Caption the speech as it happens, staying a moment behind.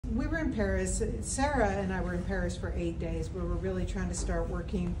we were in Paris. Sarah and I were in Paris for 8 days. We were really trying to start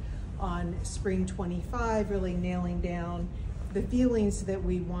working on Spring 25, really nailing down the feelings that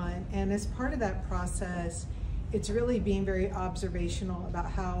we want. And as part of that process, it's really being very observational about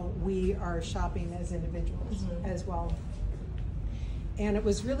how we are shopping as individuals as well. And it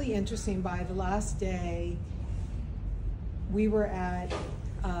was really interesting. By the last day, we were at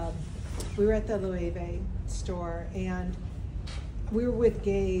the Loewe store, and we were with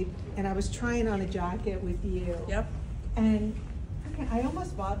Gabe, and I was trying on a jacket with you. Yep. And I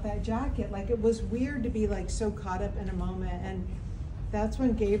almost bought that jacket. Like, it was weird to be like so caught up in a moment. And that's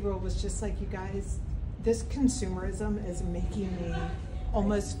when Gabriel was just like, you guys, this consumerism is making me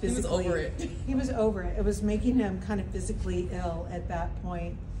almost physically. He was over it. He was over it. It was making him kind of physically ill at that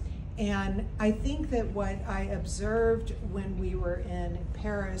point. And I think that what I observed when we were in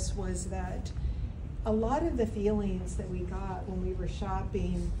Paris was that a lot of the feelings that we got when we were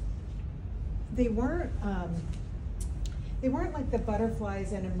shopping, they weren't like the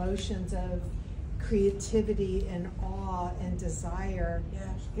butterflies and emotions of creativity and awe and desire.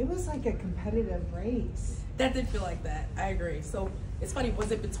 Yeah. It was like a competitive race. That did feel like that. I agree. So it's funny, was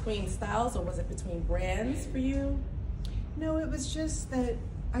it between styles or was it between brands for you? No, it was just that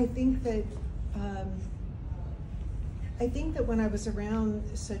I think that when I was around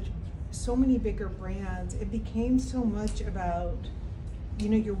so many bigger brands, it became so much about, you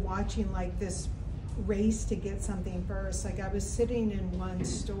know, you're watching like this race to get something first. Like, I was sitting in one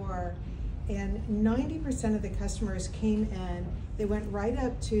store and 90% of the customers came in, they went right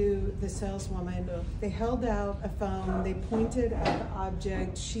up to the saleswoman, they held out a phone, they pointed at the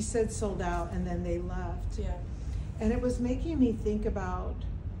object, she said sold out, and then they left. Yeah. And it was making me think about,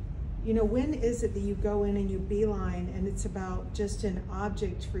 you know, when is it that you go in and you beeline and it's about just an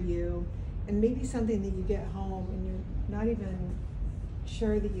object for you, and maybe something that you get home and you're not even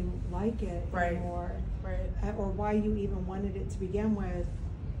sure that you like it anymore, or why you even wanted it to begin with,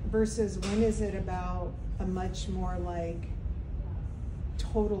 versus when is it about a much more like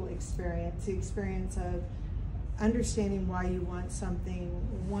total experience, the experience of understanding why you want something,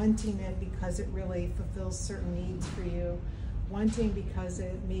 wanting it because it really fulfills certain needs for you, wanting because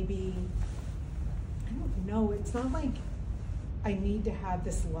it maybe, I don't know, it's not like I need to have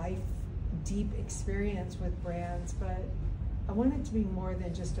this life deep experience with brands, but I want it to be more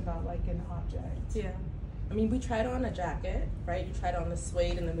than just about like an object. Yeah. I mean, we tried on a jacket, right? You tried on the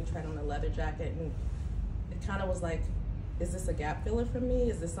suede and then we tried on a leather jacket, and it kind of was like, is this a gap filler for me?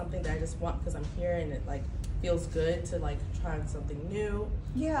 Is this something that I just want because I'm here and it like feels good to like try something new?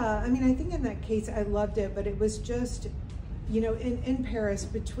 Yeah, I mean, I think in that case I loved it, but it was just, you know, in Paris,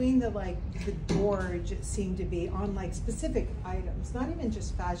 between the gorge, it seemed to be on like specific items, not even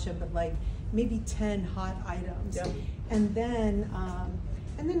just fashion, but like maybe 10 hot items. Yep. And then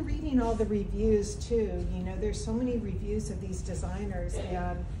reading all the reviews too. You know, there's so many reviews of these designers,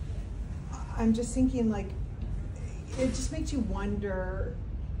 and I'm just thinking, like, it just makes you wonder.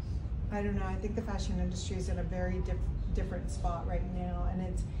 I don't know, I think the fashion industry is in a very different spot right now, and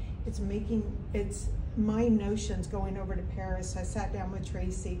it's my notions going over to Paris. I sat down with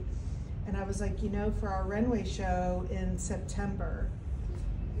Tracy and I was like, you know, for our runway show in September,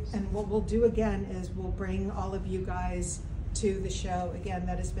 and what we'll do again is we'll bring all of you guys to the show again.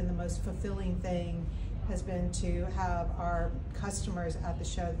 That has been the most fulfilling thing, has been to have our customers at the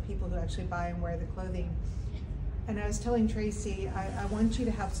show, the people who actually buy and wear the clothing. And I was telling Tracy, I want you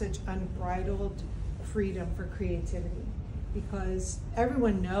to have such unbridled freedom for creativity, because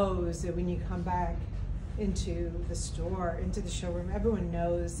everyone knows that when you come back into the store, into the showroom, everyone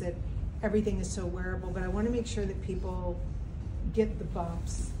knows that everything is so wearable, but I want to make sure that people get the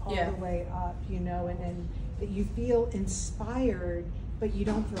bumps all the way up, you know, and that you feel inspired, but you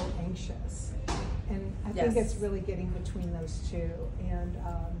don't feel anxious. And I think it's really getting between those two. And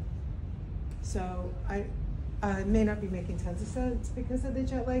so I may not be making tons of sense because of the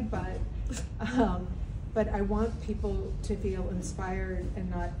jet lag, but I want people to feel inspired and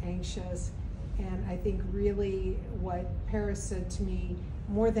not anxious. And I think really what Paris said to me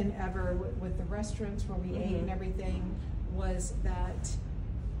more than ever with the restaurants where we ate and everything was that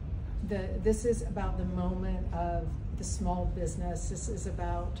this is about the moment of the small business. This is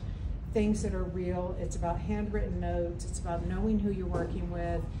about things that are real. It's about handwritten notes. It's about knowing who you're working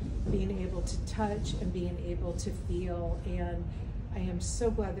with, being able to touch and being able to feel. And I am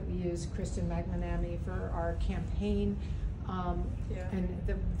so glad that we used Kristen McManamy for our campaign. And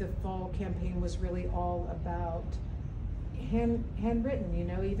the fall campaign was really all about handwritten, you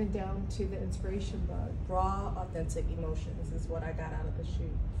know, even down to the inspiration book. Raw, authentic emotions is what I got out of the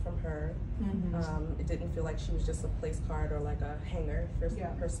shoot from her. It didn't feel like she was just a place card or like a hanger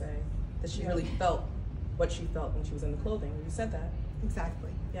per se. That she really felt what she felt when she was in the clothing. You said that.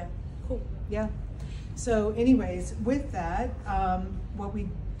 Exactly. Yeah. Cool. Yeah. So anyways, with that, what we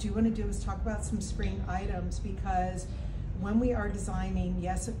do want to do is talk about some spring items, because when we are designing,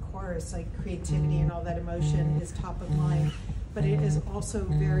 yes, of course, like creativity and all that emotion is top of mind, but it is also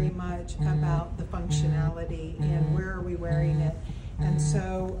very much about the functionality and where are we wearing it. And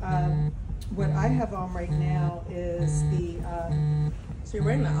so what I have on right now is the... So you're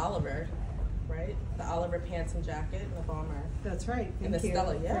wearing the Oliver, right? The Oliver pants and jacket and the bomber. That's right. And the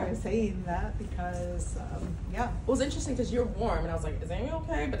Stella, yeah. For saying that, because, yeah. It was interesting because you're warm, and I was like, is Amy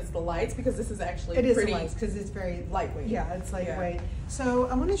okay? But it's the lights, because this is actually It is pretty lights, because it's very lightweight. Yeah, it's lightweight. So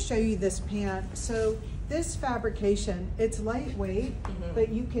I want to show you this pant. So this fabrication, it's lightweight, but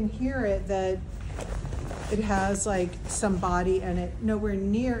you can hear it that it has like some body in it. Nowhere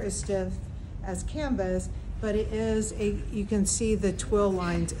near as stiff as canvas, but it is you can see the twill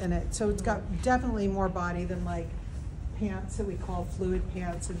lines in it. So it's got definitely more body than like pants that we call fluid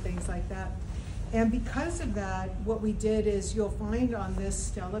pants and things like that. And because of that, what we did is, you'll find on this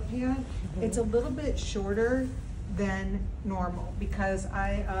Stella pant, it's a little bit shorter than normal, because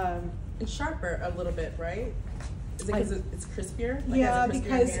It's sharper a little bit, right? Is it because it's crispier? Like yeah, has a crispier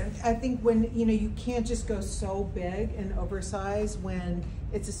because hand? I think when, you know, you can't just go so big and oversized when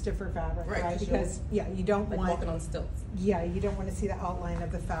it's a stiffer fabric, right? Because yeah, you don't like want walking on stilts. Yeah, you don't want to see the outline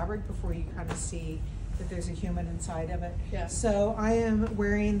of the fabric before you kind of see that there's a human inside of it. Yeah. So I am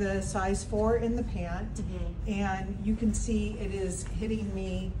wearing the size 4 in the pant, and you can see it is hitting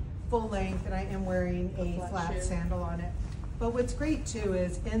me full length, and I am wearing a flat sandal on it. But what's great too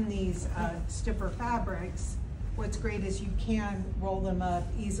is in these stiffer fabrics, what's great is you can roll them up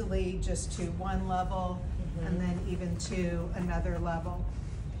easily just to one level and then even to another level.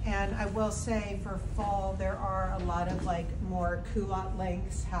 And I will say for fall, there are a lot of like more culotte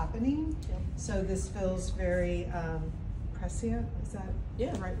lengths happening. So this feels very prescient. Is that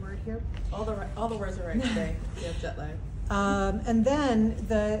the right word here? All the words are right today. You have jet lag. And then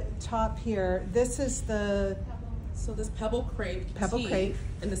the top here, this is so this pebble crepe tee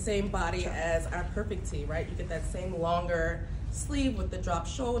in the same body as our perfect tee, right? You get that same longer sleeve with the drop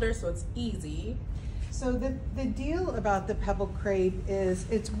shoulder, so it's easy. So the deal about the pebble crepe is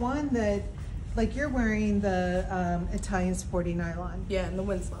it's one that, like you're wearing the Italian sporty nylon. Yeah, and the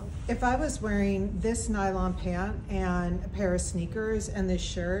Winslow. If I was wearing this nylon pant and a pair of sneakers and this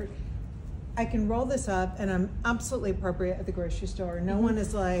shirt, I can roll this up and I'm absolutely appropriate at the grocery store. No one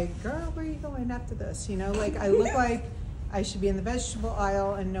is like, girl, where are you going after this? You know, like I look like I should be in the vegetable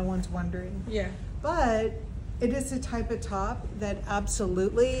aisle and no one's wondering. Yeah. But it is the type of top that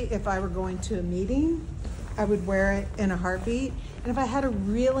absolutely, if I were going to a meeting, I would wear it in a heartbeat. And if I had a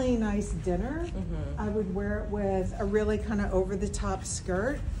really nice dinner, I would wear it with a really kind of over-the-top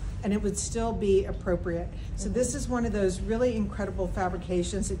skirt, and it would still be appropriate. So this is one of those really incredible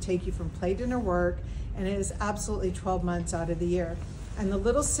fabrications that take you from play, dinner, work, and it is absolutely 12 months out of the year. And the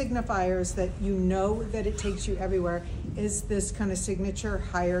little signifiers that you know that it takes you everywhere is this kind of signature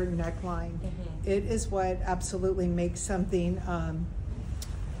higher neckline. It is what absolutely makes something,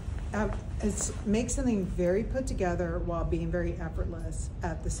 makes something very put together while being very effortless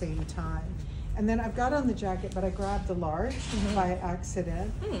at the same time. And then I've got on the jacket, but I grabbed the large by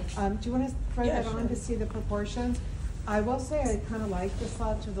accident. Do you want to throw that on to see the proportions? I will say I kind of like the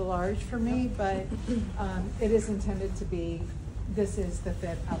slouch of the large for me, but it is intended to be, this is the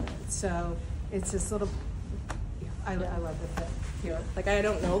fit of it. So it's this little, I love the fit. Yeah. Like I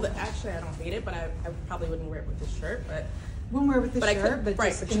don't know that, actually I don't hate it, but I probably wouldn't wear it with this shirt, but. Wouldn't wear it with the shirt, but right,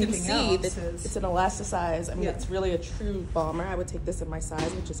 just but you can anything see else that is, it's an elasticize. I mean, it's really a true bomber. I would take this in my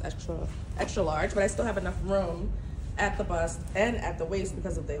size, which is extra large, but I still have enough room at the bust and at the waist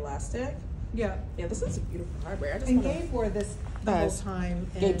because of the elastic. Yeah, this is a beautiful hardware. And Gabe wore this the whole time.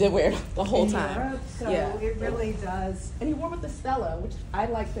 Gabe did wear it the whole time. Europe, so it really does. And he wore with the Stella, which I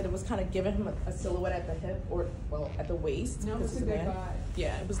liked that it was kind of giving him a silhouette at the hip, or well, at the waist. No, it was a good vibe.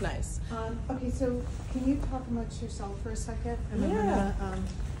 Yeah, it was nice. Okay, so can you talk amongst yourself for a second? And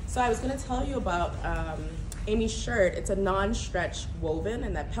So I was going to tell you about Amy's shirt. It's a non-stretch woven,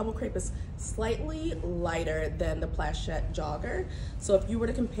 and that pebble crepe is slightly lighter than the Plachette jogger. So if you were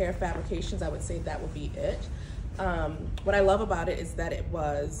to compare fabrications, I would say that would be it. What I love about it is that it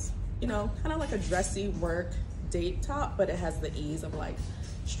was, you know, kind of like a dressy work date top, but it has the ease of like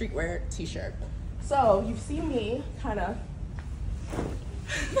streetwear t-shirt. So you've seen me kind of,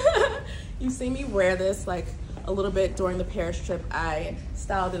 you've seen me wear this like a little bit during the Paris trip. I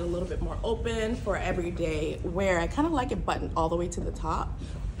styled it a little bit more open for everyday wear. I kind of like it buttoned all the way to the top.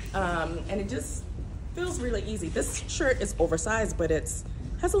 And it just feels really easy. This shirt is oversized, but it's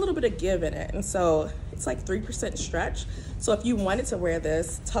has a little bit of give in it. And so it's like 3% stretch. So if you wanted to wear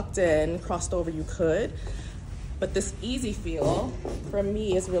this tucked in, crossed over, you could. But this easy feel for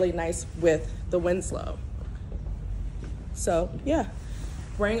me is really nice with the Winslow. So yeah,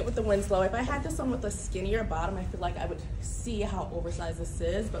 wearing it with the Winslow. If I had this on with a skinnier bottom, I feel like I would see how oversized this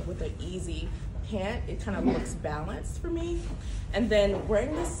is, but with an easy pant, it kind of looks balanced for me. And then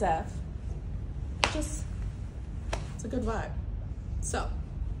wearing this Seth, just, it's a good vibe. So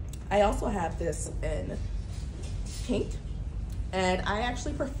I also have this in pink, and I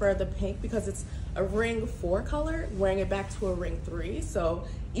actually prefer the pink because it's a ring 4 color, wearing it back to a ring 3. So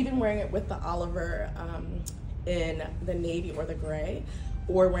even wearing it with the Oliver in the navy or the gray,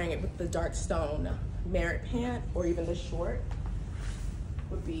 or wearing it with the dark stone Merit pant, or even the short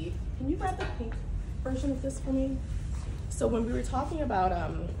would be, can you grab the pink version of this for me? So when we were talking about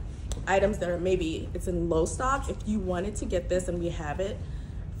items that are maybe it's in low stock, if you wanted to get this and we have it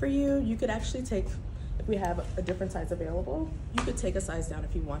for you, you could actually take, if we have a different size available, you could take a size down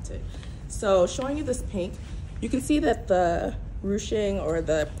if you wanted. So showing you this pink, you can see that the ruching or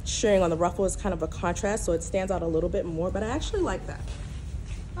the shirring on the ruffle is kind of a contrast, so it stands out a little bit more, but I actually like that.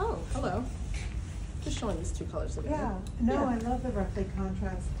 Oh, hello. Just showing these 2 colors together. Yeah, no, yeah. I love the ruffly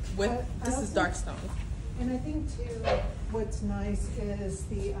contrast. With, this is dark stone. And I think too, what's nice is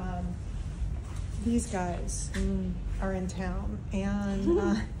the, these guys are in town,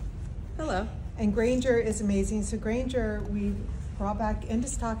 and hello. And Granger is amazing. So Granger, we brought back into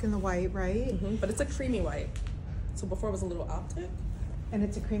stock in the white, right? But it's a creamy white. So before it was a little optic. And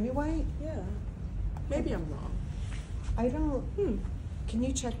it's a creamy white? Yeah. Maybe I'm wrong. I don't, can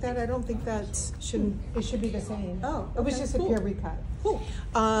you check that? I don't think that's, it should be the same. Oh, okay, it was just a pure recut. Cool.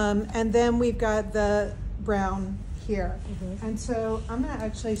 And then we've got the brown here. And so I'm gonna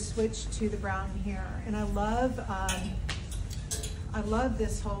actually switch to the brown here. And I love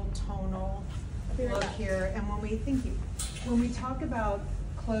this whole tonal look here. And when we talk about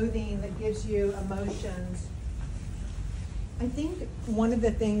clothing that gives you emotions, I think one of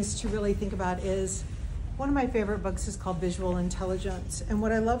the things to really think about is, one of my favorite books is called Visual Intelligence. And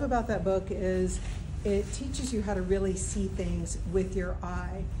what I love about that book is it teaches you how to really see things with your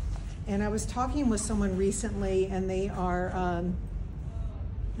eye. And I was talking with someone recently, and they are,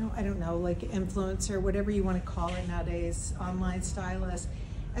 I don't know, like influencer, whatever you want to call it nowadays, online stylist.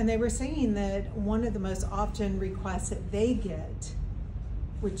 And they were saying that one of the most often requests that they get,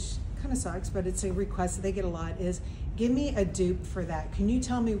 which kind of sucks, but it's a request that they get a lot, is give me a dupe for that. Can you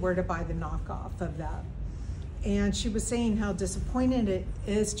tell me where to buy the knockoff of that? And she was saying how disappointed it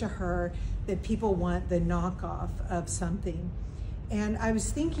is to her that people want the knockoff of something. And I was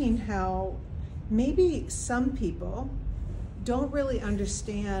thinking how maybe some people don't really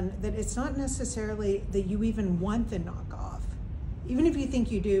understand that it's not necessarily that you even want the knockoff. Even if you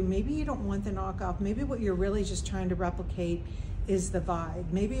think you do, maybe you don't want the knockoff. Maybe what you're really just trying to replicate is the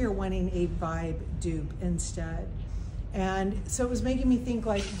vibe. Maybe you're wanting a vibe dupe instead. And so it was making me think,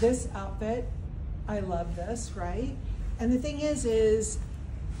 like, this outfit, I love this, right? And the thing is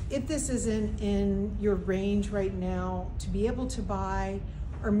if this isn't in your range right now to be able to buy,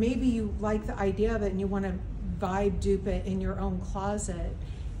 or maybe you like the idea of it and you want to vibe dupe it in your own closet,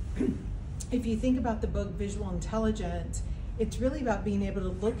 if you think about the book Visual Intelligence, it's really about being able to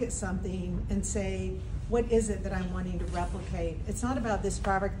look at something and say, what is it that I'm wanting to replicate? It's not about this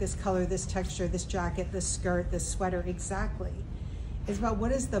fabric, this color, this texture, this jacket, this skirt, this sweater, exactly. It's about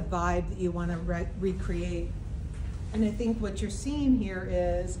what is the vibe that you want to recreate. And I think what you're seeing here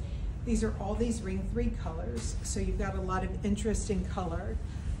is, these are all these ring 3 colors. So you've got a lot of interest in color.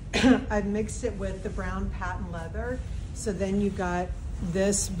 I've mixed it with the brown patent leather. So then you've got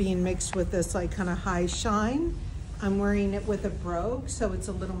this being mixed with this like kind of high shine. I'm wearing it with a brogue, so it's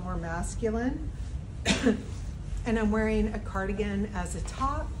a little more masculine. And I'm wearing a cardigan as a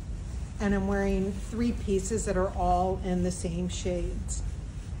top, and I'm wearing 3 pieces that are all in the same shades.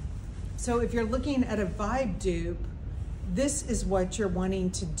 So if you're looking at a vibe dupe, this is what you're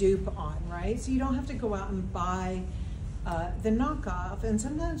wanting to dupe on, right? So you don't have to go out and buy the knockoff. And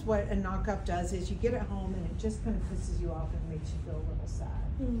sometimes what a knockoff does is you get it home and it just kind of pisses you off and makes you feel a little sad.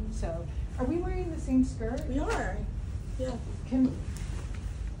 So are we wearing the same skirt? We are. Yeah.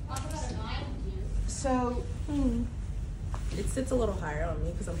 So it sits a little higher on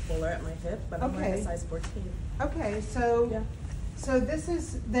me because I'm fuller at my hip, but I'm wearing a size 14. Okay, so yeah. So this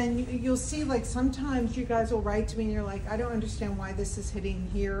is, then you'll see, like, sometimes you guys will write to me and you're like, I don't understand why this is hitting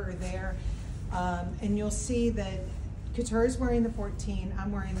here or there. And you'll see that Couture is wearing the 14,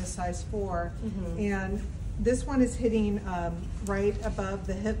 I'm wearing the size 4, and this one is hitting right above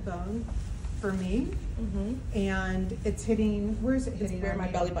the hip bone for me, and it's hitting, where is it hitting? It's where my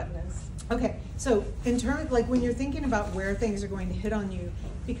belly button is. Okay, so in terms, like when you're thinking about where things are going to hit on you,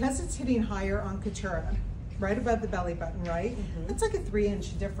 because it's hitting higher on Couture, right above the belly button, right? That's like a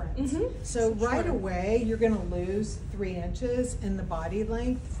 3-inch difference. So right away, you're gonna lose 3 inches in the body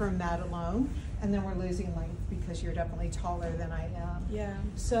length from that alone, and then we're losing length because you're definitely taller than I am. Yeah.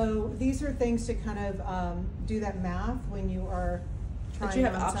 So these are things to kind of do that math when you are trying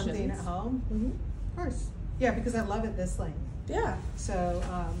on something at home. Of course. Yeah, because I love it this length. Yeah. So,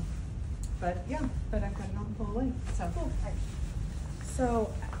 but yeah, but I've got it on full length, so cool.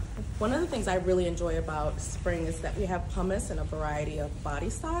 So one of the things I really enjoy about spring is that we have pumice in a variety of body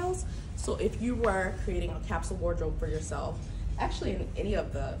styles. So if you were creating a capsule wardrobe for yourself, actually in any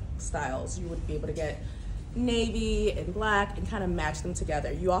of the styles, you would be able to get navy and black and kind of match them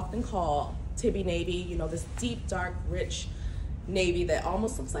together. You often call Tibi navy, you know, this deep, dark, rich navy that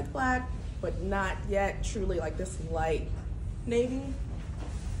almost looks like black, but not yet truly like this light navy.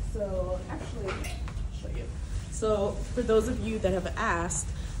 So actually, I'll show you. So for those of you that have asked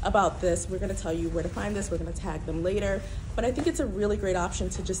about this, we're gonna tell you where to find this, we're gonna tag them later, but I think it's a really great option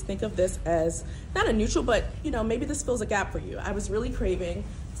to just think of this as not a neutral, but you know, maybe this fills a gap for you. I was really craving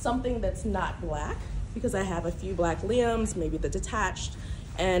something that's not black because I have a few black liams, maybe the detached,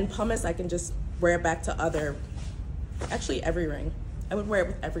 and pumice I can just wear it back to other, actually every ring. I would wear it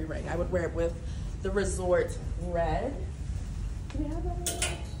with every ring. I would wear it with the Resort Red. Do we have that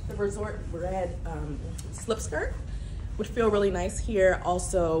one? The Resort Red slip skirt would feel really nice here.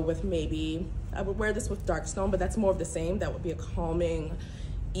 Also with maybe, I would wear this with dark stone, but that's more of the same. That would be a calming,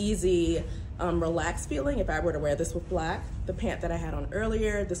 easy, relaxed feeling. If I were to wear this with black, the pant that I had on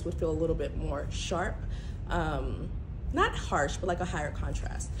earlier, this would feel a little bit more sharp. Not harsh, but like a higher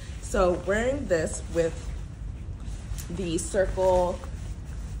contrast. So wearing this with the circle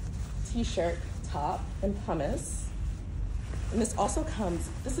t-shirt top and pumice, and this also comes,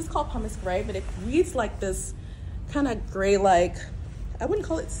 this is called pumice gray, but it reads like this kind of gray, like, I wouldn't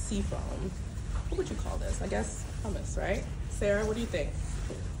call it seafoam. What would you call this? I guess pumice, right? Sarah, what do you think?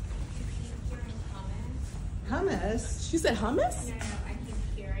 Hummus? She said hummus? No, I keep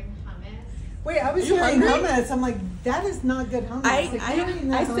hearing hummus. Wait, I was You hearing hungry? hummus. I'm like, that is not good hummus.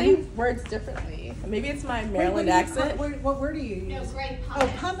 I say words differently. Maybe it's my Maryland accent. What word do you use? No, great Oh,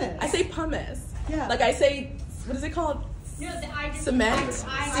 hummus. pumice. I say pumice. Yeah. Like I say, what is it called? No, I just Cement?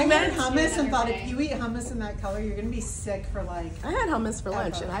 I Cement? had hummus and thought if if you eat hummus in that color, you're gonna be sick for like. I had hummus for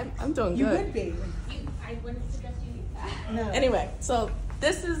lunch, and I'm doing You good. would be. I wouldn't suggest you eat that. No. Anyway, so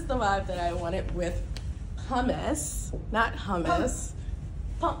this is the vibe that I wanted with pumice, not hummus.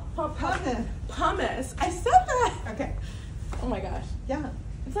 Pumice. Pumice. I said that. Okay. Oh my gosh. Yeah.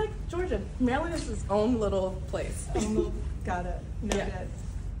 It's like Georgia. Maryland is its own little place. Got it. Noted.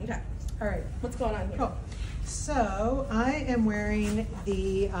 Yeah. Okay. All right. What's going on here? Cool. So I am wearing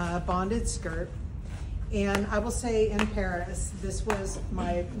the bonded skirt, and I will say in Paris, this was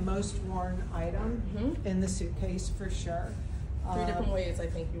my most worn item in the suitcase for sure. 3 different ways I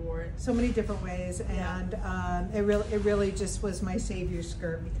think you wore it. So many different ways, Yeah. and it really just was my savior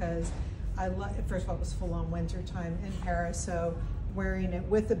skirt because first of all, it was full on winter time in Paris, so wearing it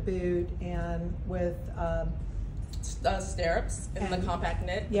with a boot and with Stirrups and the compact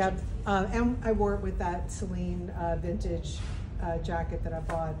knit. yeah, and I wore it with that Celine vintage jacket that I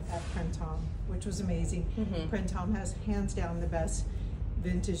bought at Printemps, which was amazing. Printemps has hands down the best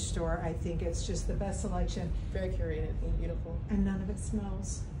vintage store. I think it's just the best selection. Very curated and beautiful. And none of it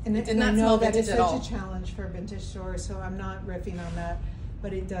smells. And It did not smell that is vintage at all. such a challenge for a vintage store, so I'm not riffing on that.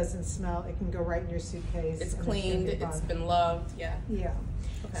 But it doesn't smell. It can go right in your suitcase. It's and cleaned, it's it's been loved, yeah. Yeah.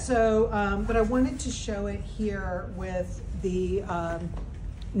 Okay. So, but I wanted to show it here with the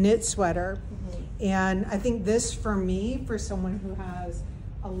knit sweater. And I think this, for me, for someone who has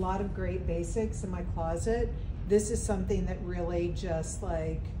a lot of great basics in my closet, this is something that really just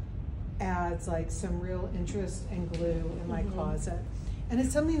like adds like some real interest and glue in my closet. And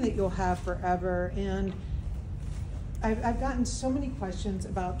it's something that you'll have forever. And I've gotten so many questions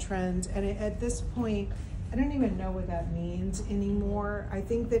about trends, and at this point, I don't even know what that means anymore. I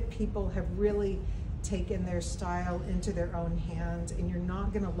think that people have really taken their style into their own hands, and you're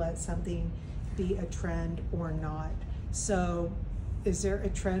not gonna let something be a trend or not. So is there a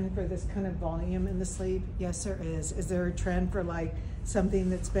trend for this kind of volume in the sleeve? Yes, there is. Is there a trend for like something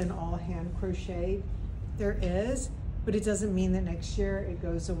that's been all hand crocheted? There is, but it doesn't mean that next year it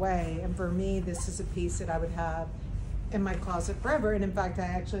goes away. And for me, this is a piece that I would have in my closet forever. And in fact, I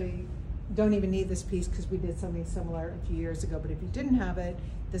actually don't even need this piece because we did something similar a few years ago, but if you didn't have it,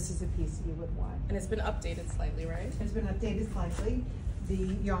 this is a piece that you would want. And it's been updated slightly, right? It's been updated slightly.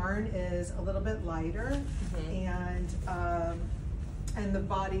 The yarn is a little bit lighter, and the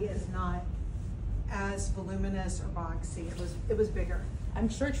body is not as voluminous or boxy. It was bigger. I'm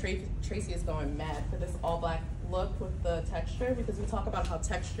sure Tracy is going mad for this all black look with the texture, because we talk about how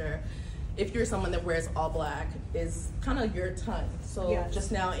texture, if you're someone that wears all black, is kind of your ton. So Yes.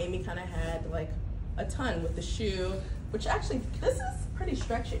 just now Amy kind of had like a ton with the shoe, which actually, this is pretty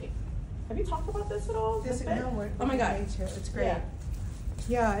stretchy. Have you talked about this at all? This, The fit? no, Oh my God. It's great. Yeah.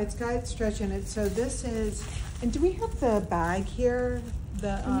 Yeah, it's got stretch in it. So this is, and do we have the bag here?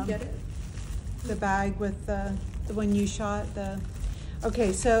 Can you get it? The bag with the one you shot.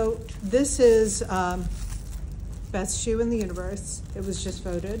 Okay, so this is best shoe in the universe. It was just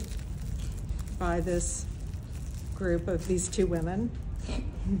voted by this group of these two women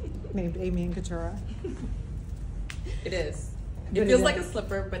named Amy and Katura. It is. But It feels it like a is.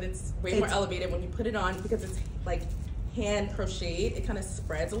 slipper, but it's way more elevated when you put it on, because it's like hand crocheted. It kind of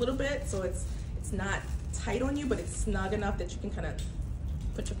spreads a little bit, so it's not tight on you, but it's snug enough that you can kind of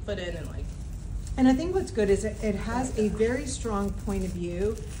put your foot in and like. And I think what's good is it has a very strong point of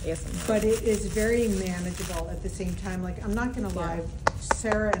view, but it is very manageable at the same time. Like, I'm not gonna lie,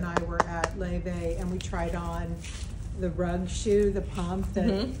 Sarah and I were at Leve and we tried on the rug shoe, the pump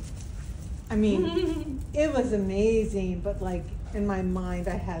that, I mean, it was amazing, but like in my mind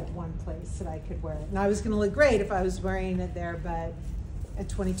I had one place that I could wear it. And I was gonna look great if I was wearing it there, but at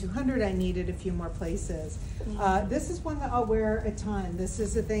 2200 I needed a few more places. This is one that I'll wear a ton. This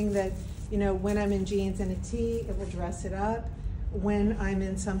is a thing that, you know, when I'm in jeans and a tee, it will dress it up. When I'm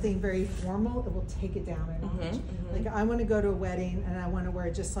in something very formal, it will take it down a notch. Like, I want to go to a wedding and I want to wear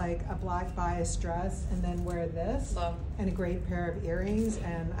just like a black bias dress and then wear this and a great pair of earrings,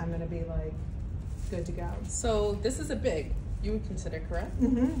 and I'm going to be like good to go. So this is a big, you would consider, correct?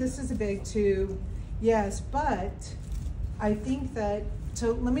 This is a big too, yes, but I think that,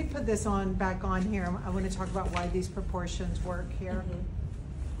 so let me put this on back on here. I want to talk about why these proportions work here.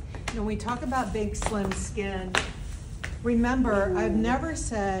 When we talk about big slim skin, remember, I've never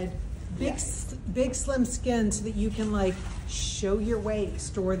said big slim skin so that you can like show your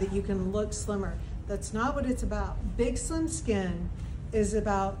waist or that you can look slimmer. That's not what it's about. Big slim skin is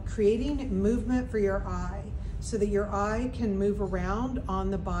about creating movement for your eye so that your eye can move around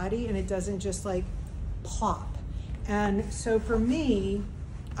on the body and it doesn't just like plop. And so for me,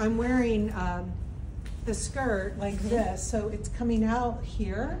 I'm wearing the skirt like this, so it's coming out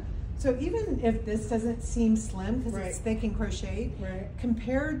here. So even if this doesn't seem slim because it's thick and crocheted,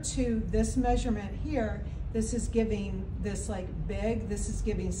 compared to this measurement here, this is giving this like big, this is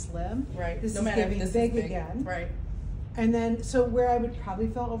giving slim. This is giving big again. And then, so where I would probably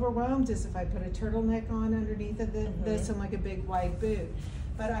feel overwhelmed is if I put a turtleneck on underneath of this and like a big wide boot.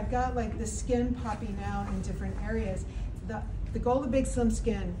 But I've got like the skin popping out in different areas. The goal of big slim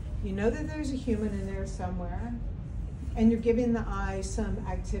skin, you know that there's a human in there somewhere, and you're giving the eye some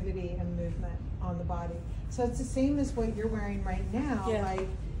activity and movement on the body. So it's the same as what you're wearing right now. Like,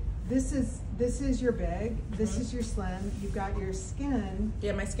 this is your big, this is your slim, you've got your skin.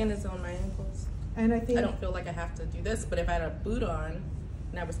 Yeah, my skin is on my ankles. And I think I don't feel like I have to do this, but if I had a boot on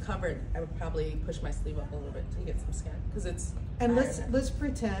and I was covered, I would probably push my sleeve up a little bit to get some skin, because it's. And let's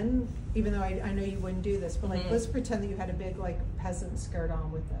pretend, even though I know you wouldn't do this, but like let's pretend that you had a big like peasant skirt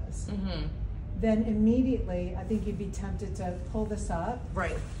on with this. Then immediately, I think you'd be tempted to pull this up,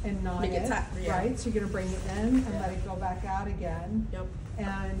 and knot Make it tight, right? So you're gonna bring it in and let it go back out again.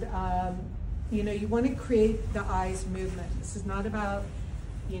 And you know, you want to create the eye's movement. This is not about,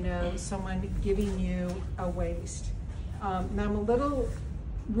 you know, someone giving you a waist. Now I'm a little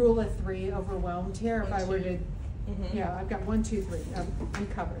rule of 3 overwhelmed here. If I were to, yeah, I've got 1, 2, 3. I'm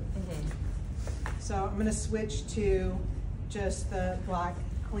covered. So I'm going to switch to just the black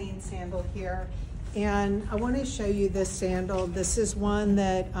clean sandal here. And I want to show you this sandal. This is one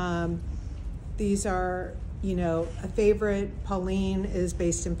that, these are, you know, a favorite. Pauline is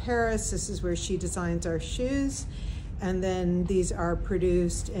based in Paris. This is where she designs our shoes. And then these are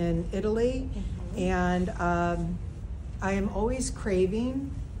produced in Italy. And I am always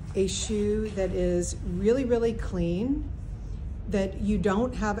craving a shoe that is really, really clean, that you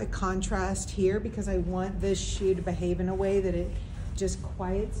don't have a contrast here, because I want this shoe to behave in a way that it just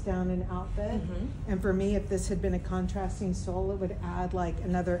quiets down an outfit. And for me, if this had been a contrasting sole, it would add like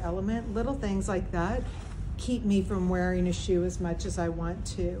another element. Little things like that keep me from wearing a shoe as much as I want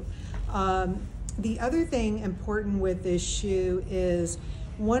to. The other thing important with this shoe is,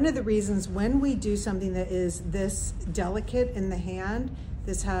 one of the reasons when we do something that is this delicate in the hand,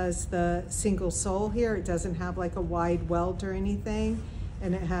 This has the single sole here. It doesn't have like a wide welt or anything.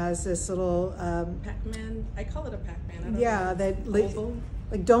 And it has this little Pac-Man. I call it a Pac-Man. I don't yeah, know. that Oval.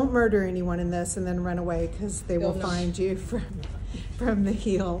 like don't murder anyone in this and then run away because they will They'll know. find you from the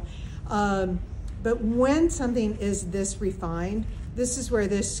heel. But when something is this refined, this is where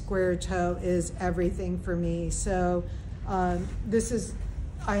this square toe is everything for me. So this is,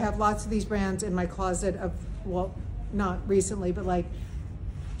 I have lots of these brands in my closet of, well, not recently, but like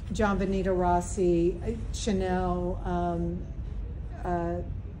John Benito Rossi, Chanel,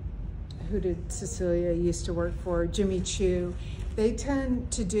 who did Cecilia used to work for, Jimmy Choo. They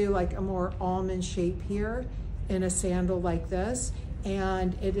tend to do like a more almond shape here in a sandal like this.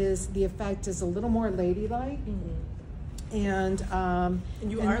 And it is, the effect is a little more ladylike. And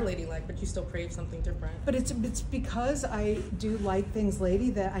you are ladylike, but you still crave something different. But it's because I do like things lady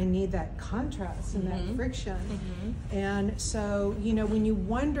that I need that contrast and that friction. And so, you know, when you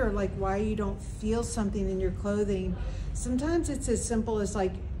wonder like why you don't feel something in your clothing, sometimes it's as simple as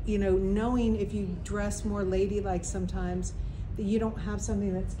like, you know, knowing if you dress more ladylike sometimes that you don't have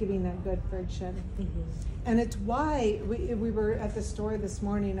something that's giving that good friction. And it's why we were at the store this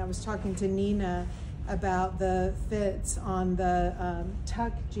morning. I was talking to Nina about the fits on the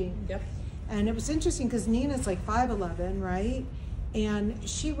tuck jean. Yep. And it was interesting because Nina's like 5'11", right? And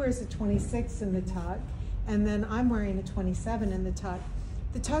she wears a 26 in the tuck, and then I'm wearing a 27 in the tuck.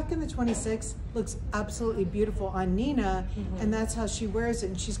 The tuck in the 26 looks absolutely beautiful on Nina, and that's how she wears it.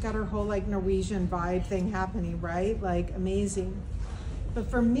 And she's got her whole like Norwegian vibe thing happening, right? Like amazing. But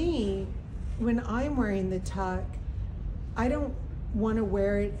for me, when I'm wearing the tuck, I don't want to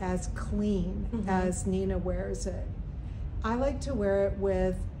wear it as clean as Nina wears it. I like to wear it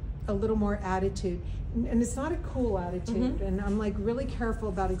with a little more attitude. And it's not a cool attitude. And I'm like really careful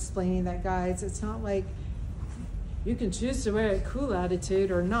about explaining that, guys. It's not like you can choose to wear a cool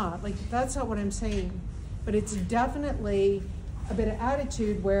attitude or not. Like, that's not what I'm saying. But it's definitely a bit of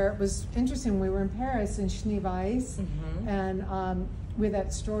attitude where it was interesting. We were in Paris in Schneeweiss, and with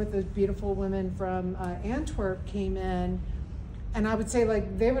that store with those beautiful women from Antwerp came in. And I would say,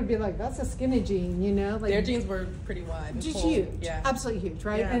 like, they would be like, that's a skinny jean, you know? Like, their jeans were pretty wide. just full. huge. Yeah. Absolutely huge,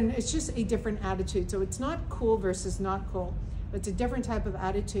 right? Yeah. And it's just a different attitude. So it's not cool versus not cool. It's a different type of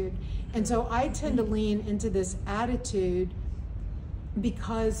attitude. And so I tend to lean into this attitude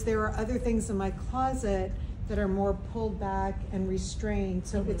because there are other things in my closet that are more pulled back and restrained.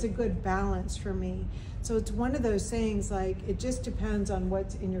 So it's a good balance for me. So it's one of those things, like, it just depends on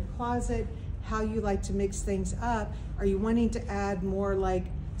what's in your closet, how you like to mix things up. Are you wanting to add more like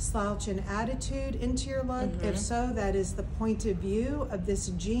slouch and attitude into your look? If so, that is the point of view of this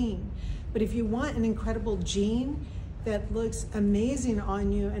jean. But if you want an incredible jean that looks amazing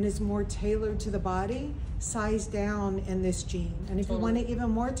on you and is more tailored to the body, size down in this jean. And if you want it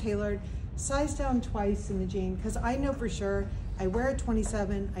even more tailored, size down twice in the jean, because I know for sure I wear a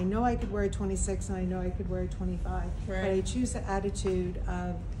 27, I know I could wear a 26, and I know I could wear a 25. But I choose the attitude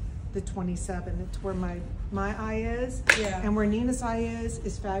of the 27. It's where my eye is, and where Nina's eye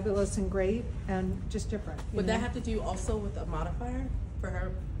is fabulous and great and just different. Would that have to do also with a modifier for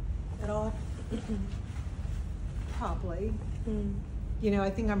her at all? Probably. You know, I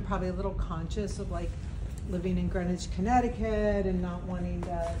think I'm probably a little conscious of like living in Greenwich, Connecticut, and not wanting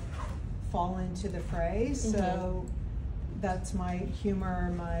to fall into the fray. So that's my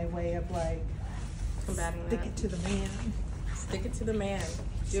humor, my way of like combating stick that. it to the man. Stick it to the man.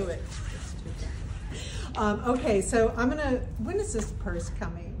 Do it. Okay, so when is this purse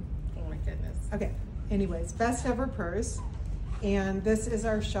coming? Oh my goodness. Okay, anyways, best ever purse. And this is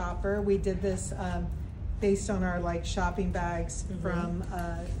our shopper. We did this based on our like shopping bags from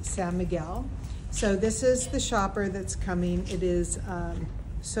San Miguel. So this is the shopper that's coming. It is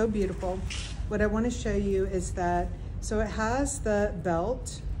so beautiful. What I want to show you is that, so it has the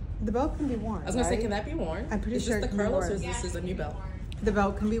belt. The belt can be worn. I was gonna say, right? can that be worn? I'm pretty is sure this it the can be Carlos worn. or is this a new belt? The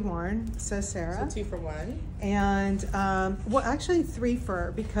belt can be worn, says Sarah. So 2 for 1. And, well, actually 3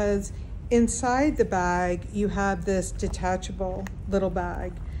 for, because inside the bag, you have this detachable little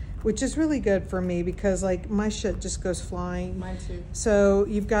bag, which is really good for me because, like, my shit just goes flying. Mine too. So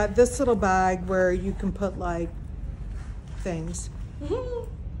you've got this little bag where you can put, like, things.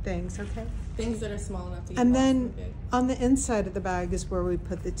 Things, okay? Things that are small enough to get And lost then and big. on the inside of the bag is where we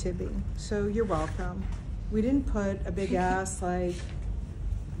put the tibbing. So you're welcome. We didn't put a big ass, like,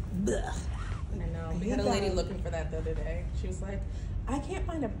 blech. I know. We hate had a lady that. looking for that the other day. She was like, I can't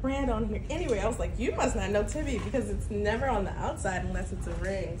find a brand on here. Anyway, I was like, you must not know Tiffy because it's never on the outside unless it's a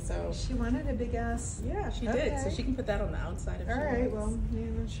ring. So She wanted a big ass. yeah, she did. So Okay. she can put that on the outside if All she right, wants.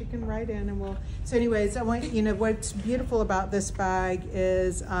 well, she can write in and we'll. So anyways, I want, what's beautiful about this bag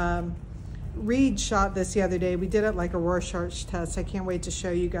is Reed shot this the other day. We did it like a Rorschach test. I can't wait to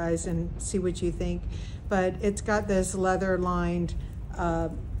show you guys and see what you think. But it's got this leather lined,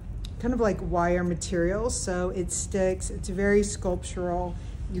 kind of like wire material, so it sticks. It's very sculptural.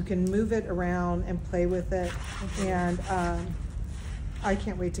 You can move it around and play with it. And I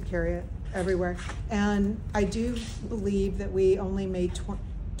can't wait to carry it everywhere. And I do believe that we only made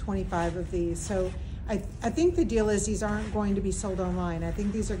 25 of these. So I think the deal is these aren't going to be sold online. I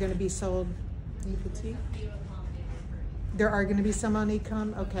think these are going to be sold In the boutique. There are going to be some on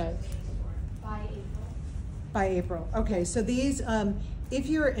Ecom? Okay. By April. By April. Okay, so these, if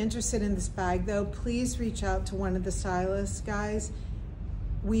you're interested in this bag though, please reach out to one of the stylists, guys.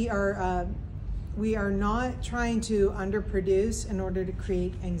 We are not trying to underproduce in order to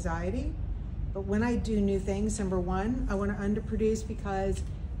create anxiety. But when I do new things, number one, I want to underproduce because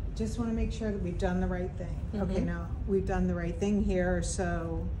I just want to make sure that we've done the right thing. Okay, now we've done the right thing here,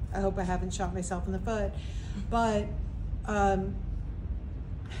 so I hope I haven't shot myself in the foot. But I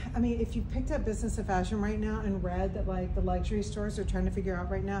mean, if you picked up Business of Fashion right now and read that like the luxury stores are trying to figure out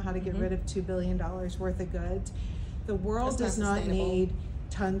right now how to get rid of $2 billion worth of goods, the world does not need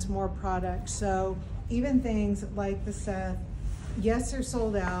tons more products. So even things like the Seth, yes, they're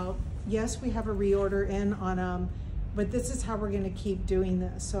sold out. Yes, we have a reorder in on them, but this is how we're going to keep doing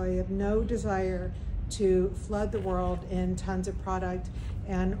this. So I have no desire to flood the world in tons of product.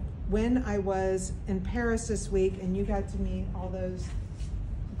 And when I was in Paris this week and you got to meet all those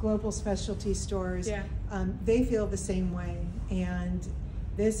global specialty stores, Yeah. They feel the same way. And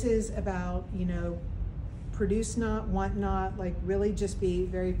this is about, produce not, want not, like really just be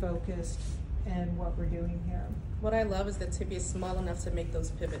very focused in what we're doing here. What I love is that Tiffy is small enough to make those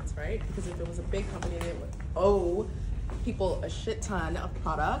pivots, right? Because if it was a big company, they would owe people a shit ton of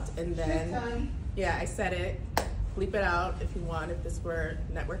product, and then yeah, I said it. Bleep it out if you want. If this were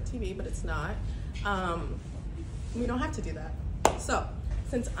network TV, but it's not. We don't have to do that. So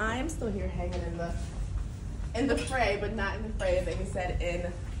since I am still here hanging in the fray, but not in the fray, as Amy said,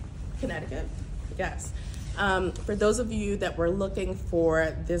 in Connecticut, I guess. For those of you that were looking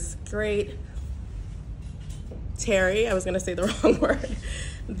for this great terry, I was gonna say the wrong word,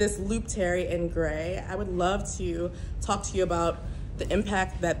 this loop terry in gray, I would love to talk to you about the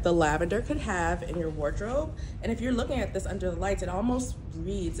impact that the lavender could have in your wardrobe. And if you're looking at this under the lights, it almost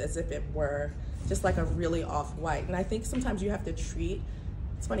reads as if it were just like a really off-white. And I think sometimes you have to treat,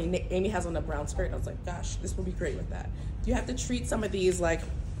 it's funny, Amy has on a brown skirt, and I was like, gosh, this will be great with that. You have to treat some of these like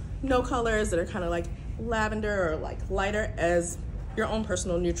no colors that are kind of like lavender or like lighter as your own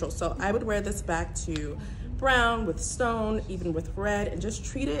personal neutral. So I would wear this back to brown with stone, even with red, and just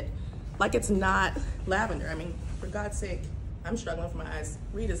treat it like it's not lavender. I mean, for God's sake, I'm struggling for my eyes.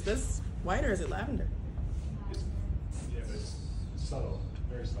 Reed, is this white or is it lavender? Yeah, but it's subtle,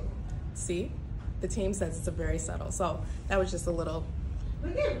 very subtle. See, the team says it's a very subtle. So that was just a little.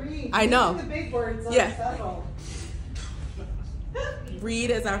 Look at Reed. I know. The big words on Yeah. subtle. Reed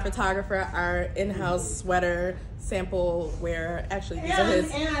is our photographer, our in-house sweater sample wearer. Actually, these are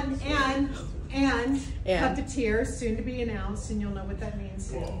his. And puppeteer, soon to be announced, and you'll know what that means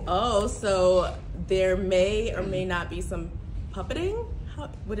soon. Oh, so there may or may not be some puppeting? How,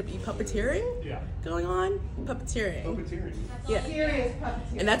 would it be puppeteering Yeah. going on? Puppeteering. Puppeteering. Yeah. Serious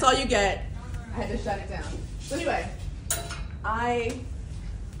puppeteer. And that's all you get. I had to shut it down. So anyway, I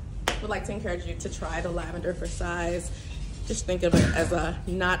would like to encourage you to try the lavender for size. Just think of it as a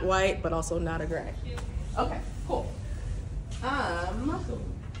not white, but also not a gray. Okay, cool.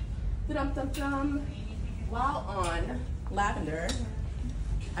 While on lavender,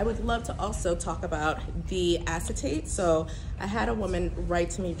 I would love to also talk about the acetate. So I had a woman write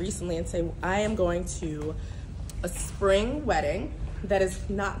to me recently and say, I am going to a spring wedding that is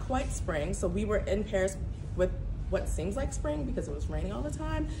not quite spring. So we were in Paris with what seems like spring because it was raining all the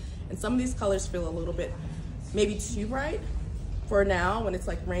time. And some of these colors feel a little bit maybe too bright for now when it's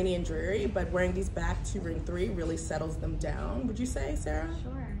like rainy and dreary, but wearing these back to ring 3 really settles them down. Would you say, Sarah?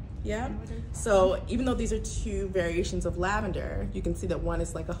 Sure. Yeah. So even though these are two variations of lavender, you can see that one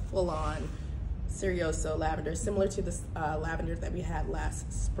is like a full-on Serioso lavender, similar to this lavender that we had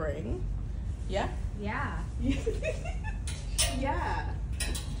last spring. Yeah? Yeah. Yeah.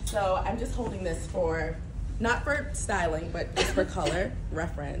 So I'm just holding this for, not for styling, but just for color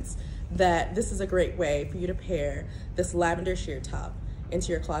reference, that this is a great way for you to pair this lavender sheer top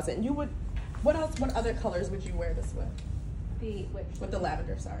into your closet. And you would, what else, what other colors would you wear this with? With the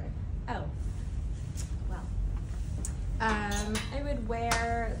lavender, sorry. Oh. Well. I would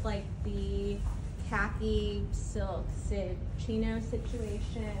wear like the khaki silk chino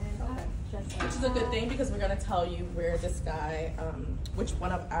situation. Okay. Just like Which is a good thing because we're gonna tell you where this guy, which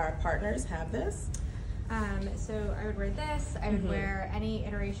one of our partners have this. So I would wear this. I would Mhm. wear any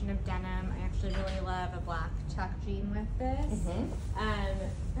iteration of denim. I actually really love a black tuck jean with this.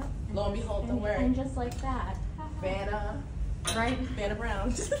 Mm-hmm. Lo and behold, don't worry. And just like that. Vanna, Right? Vanna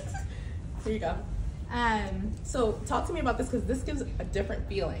Brown. Here you go. So talk to me about this because this gives a different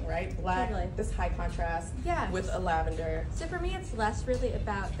feeling, right? Black, Totally. this high contrast Yes. with a lavender. So for me, it's less really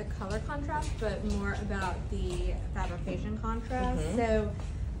about the color contrast, but more about the fabrication contrast. Mhm. So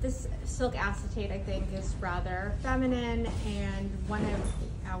this silk acetate, I think, is rather feminine and one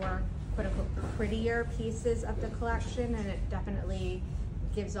of our quote-unquote prettier pieces of the collection, and it definitely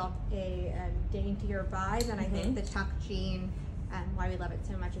gives off a daintier vibe. And I Mhm. think the tuck jean, why we love it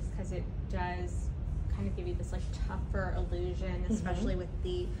so much is because it does kind of give you this like tougher illusion, especially with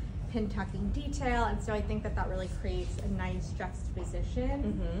the pin tucking detail. And so I think that that really creates a nice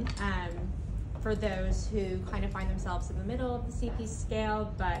juxtaposition for those who kind of find themselves in the middle of the CP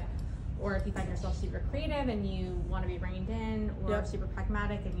scale, or if you find yourself super creative and you want to be reined in, or Yep. super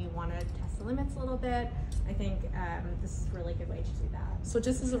pragmatic and you want to test the limits a little bit. I think this is a really good way to do that. So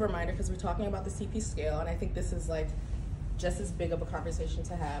just as a reminder, because we're talking about the CP scale, and I think this is like just as big of a conversation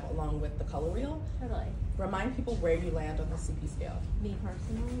to have along with the color wheel. Totally. Remind people where you land on the CP scale. Me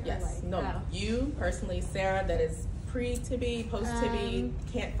personally? or Yes, like, no, oh. you personally, Sarah, that is pre-Tibby, post-Tibby,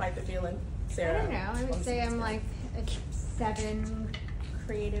 can't fight the feeling. Sarah. I don't know. I on would the say CP I'm scale. like a 7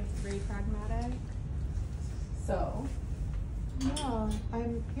 creative, 3 pragmatic. So, No,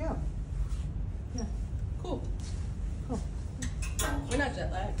 yeah. cool. Cool. We're not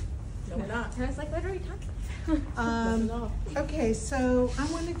jet lagged. No, we're not. I was like, what are we talking about? Okay, so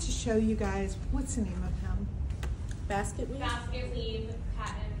I wanted to show you guys, what's the name of him? Basket weave? Basket weave,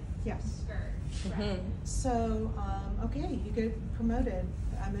 patent, Yes. skirt. Mhm. So, okay, you get promoted.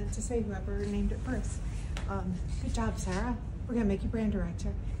 I meant to say whoever named it first. Good job, Sarah. We're gonna make you brand director.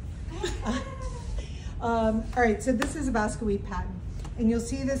 All right, so this is a basket weave pattern. And you'll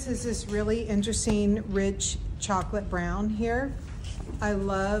see this is this really interesting, rich chocolate brown here. I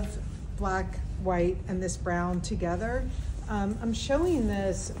love black, white, and this brown together. I'm showing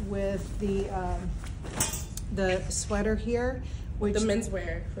this with the sweater here, which The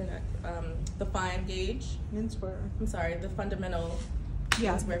menswear for the fine gauge. menswear. I'm sorry, the fundamental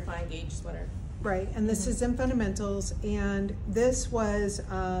Yeah. menswear fine gauge sweater. Right, and this is in Fundamentals, and this was,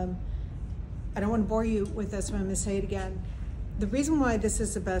 I don't want to bore you with this, but I'm going to say it again. The reason why this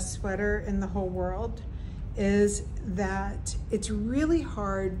is the best sweater in the whole world is that it's really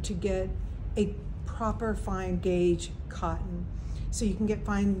hard to get a proper fine gauge cotton. So you can get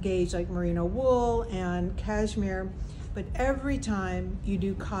fine gauge like merino wool and cashmere, but every time you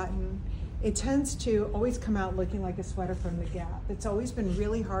do cotton, it tends to always come out looking like a sweater from the Gap. It's always been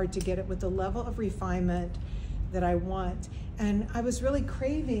really hard to get it with the level of refinement that I want. And I was really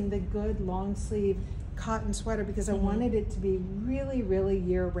craving the good long sleeve cotton sweater because I wanted it to be really, really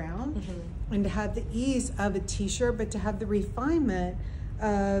year round and to have the ease of a t-shirt, but to have the refinement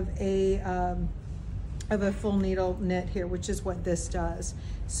of a full needle knit here, which is what this does.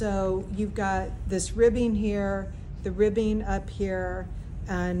 So you've got this ribbing here, the ribbing up here,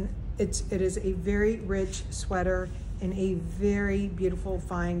 and it is a very rich sweater in a very beautiful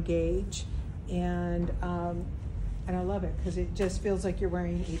fine gauge. And I love it because it just feels like you're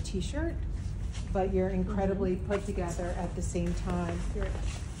wearing a t-shirt, but you're incredibly put together at the same time.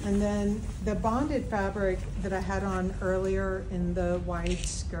 And then the bonded fabric that I had on earlier in the wide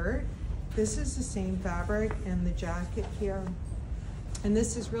skirt, this is the same fabric in the jacket here. And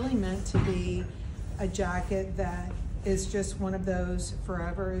this is really meant to be a jacket that is just one of those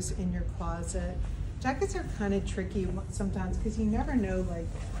forevers in your closet. Jackets are kind of tricky sometimes because you never know like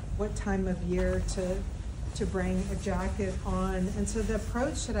what time of year to bring a jacket on. And so the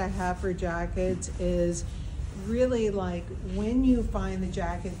approach that I have for jackets is really like when you find the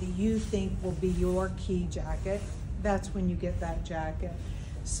jacket that you think will be your key jacket, that's when you get that jacket.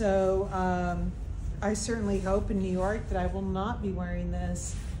 So I certainly hope in New York that I will not be wearing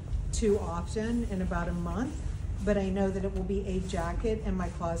this too often in about a month, but I know that it will be a jacket in my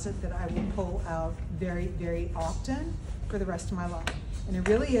closet that I will pull out very, very often for the rest of my life. And it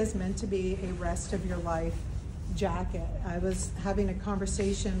really is meant to be a rest of your life jacket. I was having a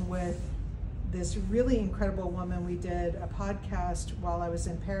conversation with this really incredible woman. We did a podcast while I was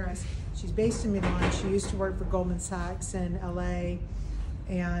in Paris. She's based in Milan. She used to work for Goldman Sachs in LA,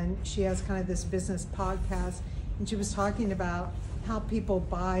 and she has kind of this business podcast. and she was talking about how people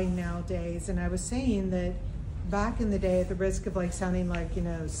buy nowadays. And I was saying that back in the day, at the risk of like sounding like, you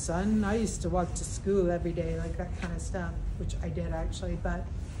know, son, I used to walk to school every day, like that kind of stuff, which I did actually. But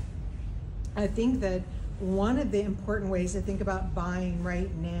I think that one of the important ways to think about buying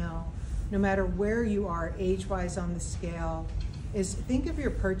right now, no matter where you are age-wise on the scale, is think of your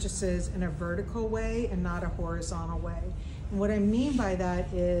purchases in a vertical way and not a horizontal way. And what I mean by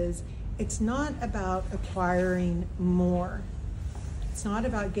that is it's not about acquiring more. It's not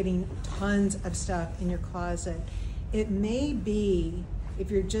about getting tons of stuff in your closet. It may be,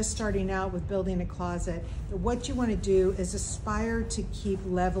 if you're just starting out with building a closet, that what you want to do is aspire to keep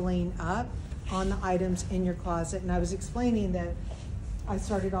leveling up on the items in your closet. And I was explaining that I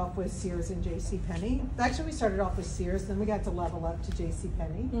started off with Sears and JCPenney. Actually, we started off with Sears, then we got to level up to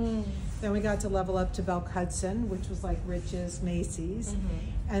JCPenney. Then we got to level up to Belk Hudson, which was like Rich's, Macy's.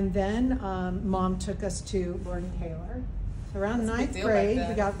 And then Mom took us to Lord & Taylor. So around ninth grade,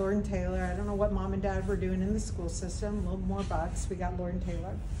 we got Lord & Taylor. I don't know what Mom and Dad were doing in the school system, a little more bucks, we got Lord &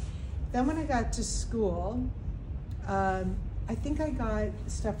 Taylor. Then when I got to school, I think I got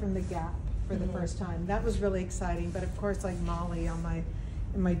stuff from the Gap for the first time. That was really exciting. But of course, like Molly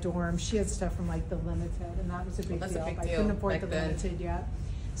in my dorm, she had stuff from like the Limited, and that was a big deal. I couldn't afford the Limited yet.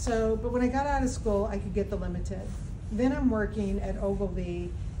 So, but when I got out of school, I could get the Limited. Then I'm working at Ogilvy,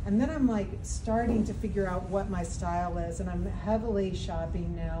 and then I'm like starting to figure out what my style is, and I'm heavily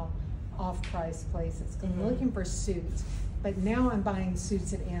shopping now off-price places. I'm looking for suits, but now I'm buying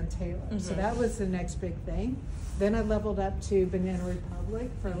suits at Ann Taylor. So that was the next big thing. Then I leveled up to Banana Republic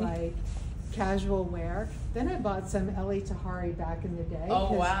for like casual wear. Then I bought some L.A. Tahari back in the day.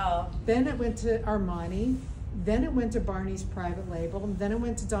 Oh, wow. Then it went to Armani. Then it went to Barney's private label. Then it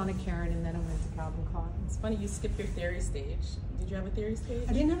went to Donna Karan, and then it went to Calvin Klein. It's funny you skipped your Theory stage. Did you have a Theory stage?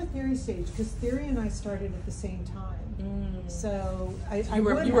 I didn't have a Theory stage because Theory and I started at the same time. So you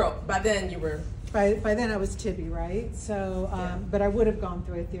were by then I was Tibby, right? So, but I would have gone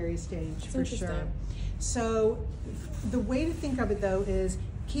through a Theory stage for sure. So the way to think of it though is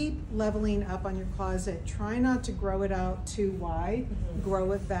keep leveling up on your closet. Try not to grow it out too wide.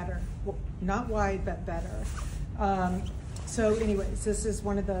 Grow it better. Well, not wide, but better. So anyways, this is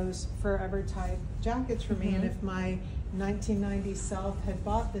one of those forever type jackets for me. And if my 1990s self had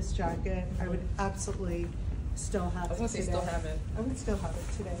bought this jacket, I would absolutely still have it. I was gonna say today. still have it. I would still have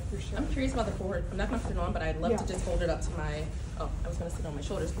it today for sure. I'm curious about the forward. I'm not gonna put it on, but I'd love to just hold it up to my, I was gonna sit on my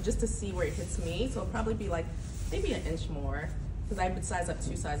shoulders, but just to see where it hits me. So it'll probably be like maybe an inch more, because I would size up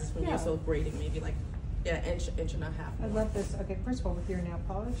 2 sizes from you, so braiding maybe like, inch and a half more. I love this. Okay, first of all, with your nail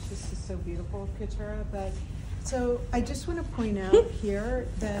polish, this is so beautiful, Katura. But so I just want to point out here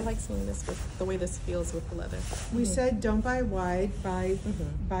that I like seeing this with the way this feels with the leather. We said don't buy wide,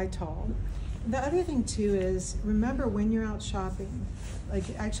 buy tall. The other thing too is remember when you're out shopping, like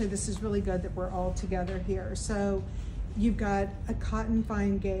actually this is really good that we're all together here. So you've got a cotton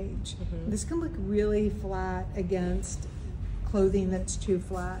fine gauge. This can look really flat against clothing that's too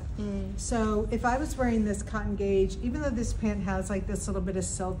flat. So if I was wearing this cotton gauge, even though this pant has like this little bit of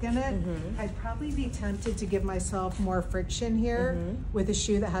silk in it, I'd probably be tempted to give myself more friction here with a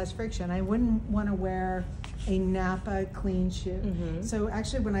shoe that has friction. I wouldn't want to wear a Napa clean shoe. So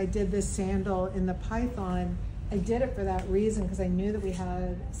actually when I did this sandal in the Python, I did it for that reason, because I knew that we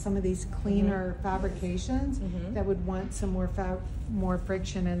had some of these cleaner fabrications that would want some more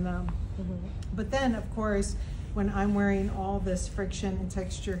friction in them. But then of course, when I'm wearing all this friction and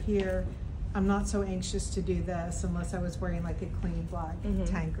texture here, I'm not so anxious to do this unless I was wearing like a clean black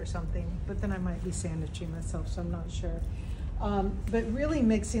tank or something. But then I might be sandwiching myself, so I'm not sure. But really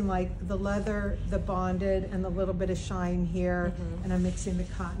mixing like the leather, the bonded, and the little bit of shine here, and I'm mixing the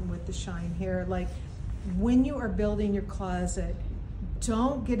cotton with the shine here. Like when you are building your closet,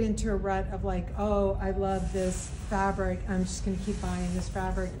 don't get into a rut of like, oh, I love this fabric, I'm just gonna keep buying this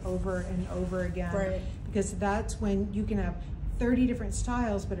fabric over and over again. Right. Because that's when you can have 30 different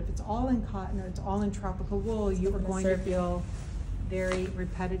styles, but if it's all in cotton or it's all in tropical wool, you are going to feel very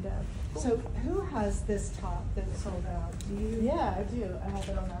repetitive. So who has this top that's sold out? Do you? Yeah, I do. I have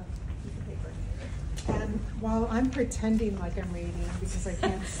it on a piece of paper. And while I'm pretending like I'm reading because I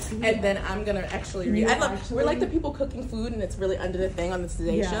can't see And it, then I'm gonna actually read. We're like the people cooking food, and it's really under the thing on the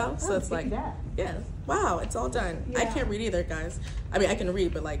Today Show. So it's like, wow, it's all done. I can't read either, guys. I mean, I can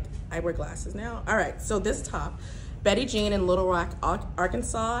read, but like, I wear glasses now. All right, so this top, Betty Jean in Little Rock,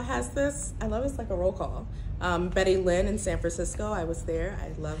 Arkansas has this. I love it's like a roll call. Betty Lynn in San Francisco, I was there.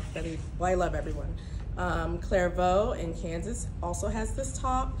 I love Betty. Well, I love everyone. Clairvaux in Kansas also has this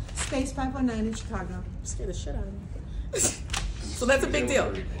top. Space 519 in Chicago. Scared the shit out of me. So that's a big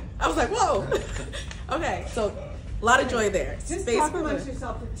deal. I was like, whoa. Okay, so A lot of joy there. Just Space talk for amongst women.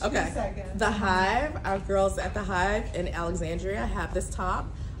 yourself for 2 Okay. seconds. The Hive, our girls at the Hive in Alexandria have this top.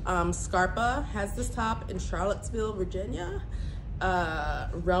 Scarpa has this top in Charlottesville, Virginia.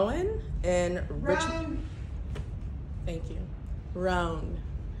 Rowan in Richmond. Thank you. Rowan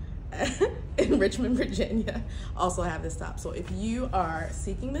in Richmond, Virginia also have this top. So if you are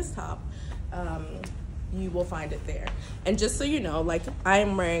seeking this top, you will find it there. And just so you know, like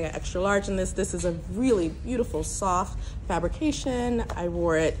I'm wearing an extra large in this. This is a really beautiful soft fabrication. I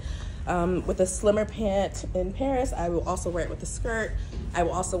wore it with a slimmer pant in Paris. I will also wear it with a skirt. I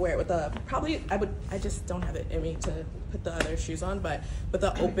will also wear it with a, I just don't have it in me to put the other shoes on, but with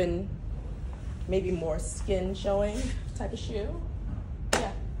an open, maybe more skin showing type of shoe.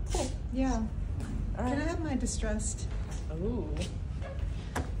 Yeah, cool. Yeah. All right. Can I have my distressed? Ooh.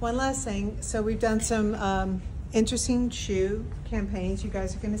 One last thing. So we've done some interesting shoe campaigns. You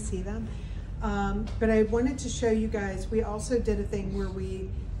guys are going to see them. But I wanted to show you guys, we also did a thing where we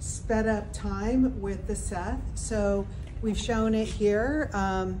sped up time with the Seth. So we've shown it here,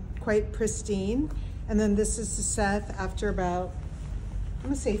 quite pristine. And then this is the Seth after about, I'm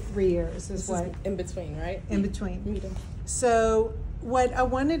going to say 3 years This is what. is in between, right? In between. Medium. So what I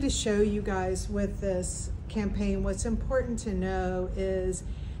wanted to show you guys with this campaign, what's important to know is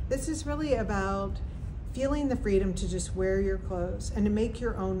this is really about feeling the freedom to just wear your clothes and to make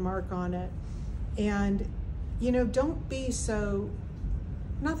your own mark on it. And, you know, don't be so,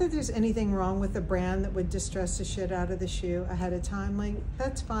 not that there's anything wrong with a brand that would distress the shit out of the shoe ahead of time, like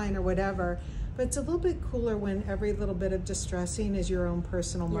that's fine or whatever, but it's a little bit cooler when every little bit of distressing is your own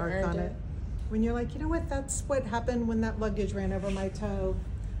personal You mark earned on it. it. When you're like, you know what, that's what happened when that luggage ran over my toe.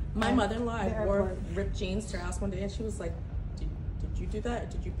 My at mother-in-law the wore airport. ripped jeans to her house one day, and she was like, did you do that, or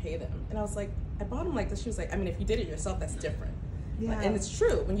did you pay them? And I was like, I bought them like this. She was like, I mean, if you did it yourself, that's different. Yeah. And it's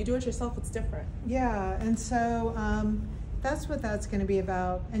true. When you do it yourself, it's different. Yeah, and so that's what that's going to be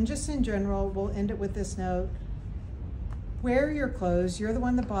about. And just in general, we'll end it with this note. Wear your clothes. You're the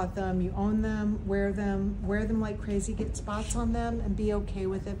one that bought them. You own them. Wear them like crazy. Get spots on them and be okay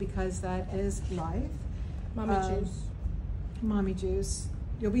with it because that is life. Mommy juice. Mommy juice.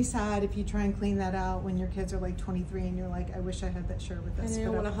 You'll be sad if you try and clean that out when your kids are like 23 and you're like, I wish I had that shirt with this. And they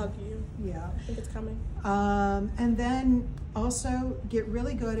don't want to hug you. Yeah. I think it's coming. And then also get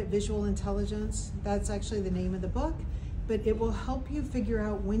really good at visual intelligence. That's actually the name of the book, but it will help you figure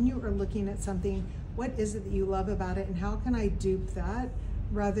out when you are looking at something, what is it that you love about it and how can I dupe that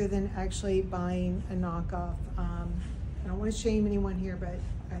rather than actually buying a knockoff. I don't want to shame anyone here, but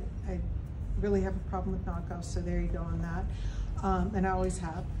I really have a problem with knockoffs, so there you go on that. And I always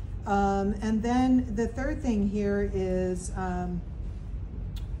have. And then the third thing here is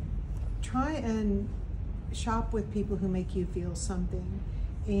try and shop with people who make you feel something.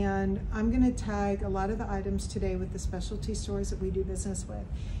 And I'm going to tag a lot of the items today with the specialty stores that we do business with.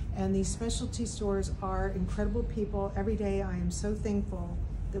 And these specialty stores are incredible people. Every day I am so thankful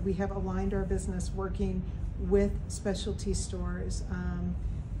that we have aligned our business working with specialty stores.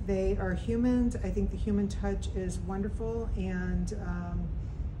 They are humans. I think the human touch is wonderful, and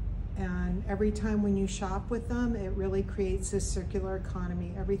every time when you shop with them, it really creates this circular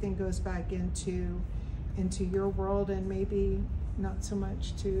economy. Everything goes back into your world, and maybe not so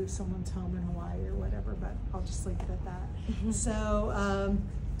much to someone's home in Hawaii or whatever, but I'll just leave it at that. So,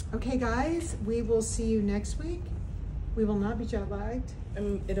 okay guys, we will see you next week. We will not be jet lagged.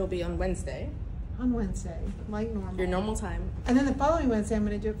 It'll be on Wednesday. On Wednesday, like normal. Your normal time. And then the following Wednesday, I'm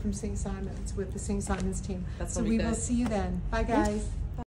going to do it from St. Simon's with the St. Simon's team. That's so gonna be we will good. see you then. Bye, guys.